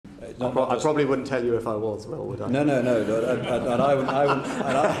I probably wouldn't tell you if I was, Will, would I? No, and I wouldn't.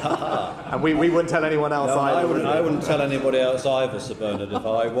 And we wouldn't tell anyone else either. I wouldn't tell anybody else either, Sir Bernard, if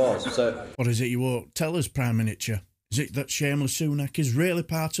I was. So, what is it you won't tell us, Prime Minister? Is it that Shameless Sunak is really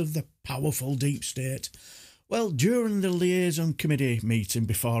part of the powerful deep state? Well, during the Liaison Committee meeting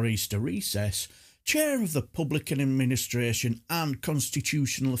before Easter recess, Chair of the Public Administration and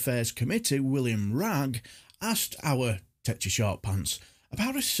Constitutional Affairs Committee, William Wragg, asked our Tetchy Short Pants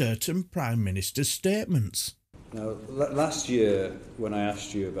about a certain Prime Minister's statements. now, last year, when I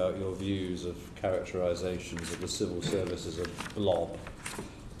asked you about your views of characterisations of the civil service as a blob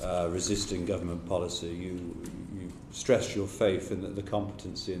resisting government policy, you stressed your faith in the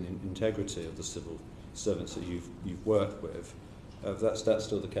competency and integrity of the civil servants that you've worked with. That's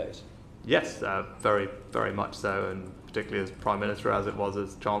still the case? Yes, very, very much so, and particularly as Prime Minister, as it was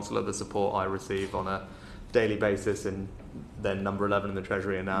as Chancellor, the support I receive on a daily basis, and then number 11 in the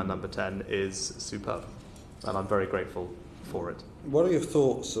Treasury and now number 10, is superb, and I'm very grateful for it. What are your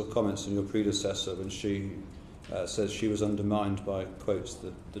thoughts or comments on your predecessor when she says she was undermined by, quotes,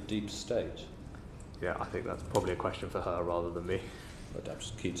 the deep state? Yeah, I think that's probably a question for her rather than me. But I'm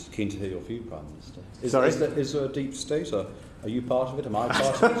just keen to hear your view, Prime Minister. Is there a deep state, or are you part of it? Am I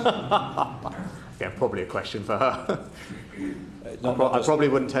part of it? Yeah, probably a question for her. I probably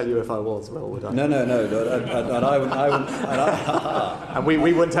wouldn't tell you if I was, Will, would I? No, and I wouldn't. And we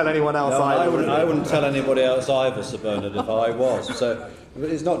wouldn't tell anyone else either. I wouldn't tell anybody else either, Sir Bernard, if I was. So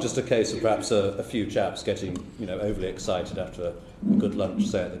it's not just a case of perhaps a few chaps getting, overly excited after a good lunch,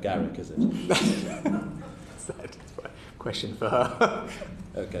 say at the Garrick, is it? Question for her.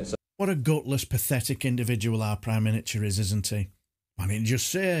 Okay. So what a gutless, pathetic individual our Prime Minister is, isn't he? I mean, just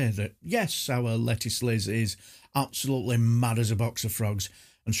say that, yes, our lettuce Liz is absolutely mad as a box of frogs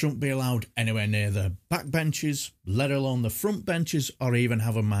and shouldn't be allowed anywhere near the backbenches, let alone the front benches, or even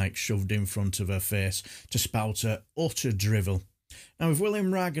have a mic shoved in front of her face to spout her utter drivel. Now, if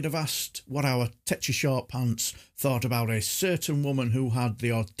William Wragg had have asked what our Tetchy Short Pants thought about a certain woman who had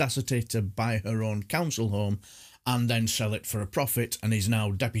the audacity to buy her own council home and then sell it for a profit and is now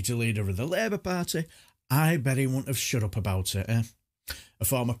deputy leader of the Labour Party, I bet he wouldn't have shut up about it, eh? A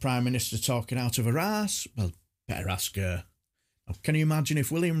former Prime Minister talking out of her arse? Well, better ask her. Now, can you imagine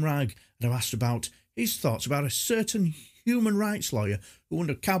if William Wragg had have asked about his thoughts about a certain human rights lawyer who,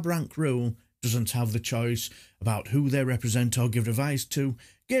 under cab rank rule, doesn't have the choice about who they represent or give advice to,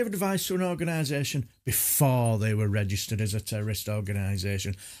 gave advice to an organisation before they were registered as a terrorist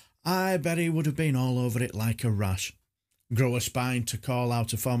organisation? I bet he would have been all over it like a rash. Grow a spine to call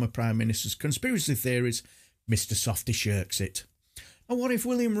out a former Prime Minister's conspiracy theories, Mr Softy shirks it. And what if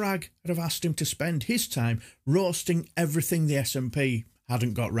William Wragg had have asked him to spend his time roasting everything the SNP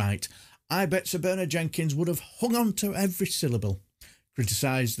hadn't got right? I bet Sir Bernard Jenkins would have hung on to every syllable,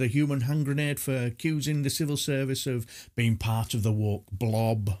 criticised the human hand grenade for accusing the civil service of being part of the woke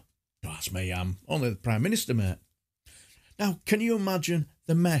blob. Don't ask me, I'm only the Prime Minister, mate. Now, can you imagine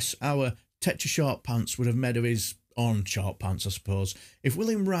the mess our Tetchy Short Pants would have made of his own short pants, I suppose, if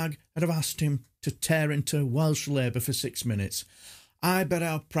William Wragg had have asked him to tear into Welsh Labour for 6 minutes? I bet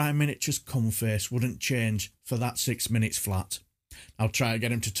our Prime Minister's cum face wouldn't change for that 6 minutes flat. I'll try to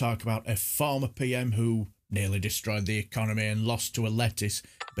get him to talk about a former PM who nearly destroyed the economy and lost to a lettuce.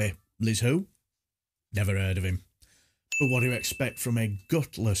 Be Liz who? Never heard of him. But what do you expect from a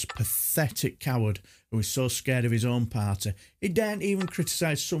gutless, pathetic coward who is so scared of his own party? He daren't even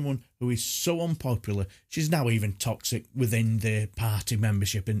criticise someone who is so unpopular she's now even toxic within the party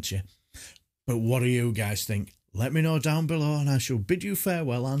membership, isn't she? But what do you guys think? Let me know down below and I shall bid you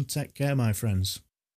farewell and take care, my friends.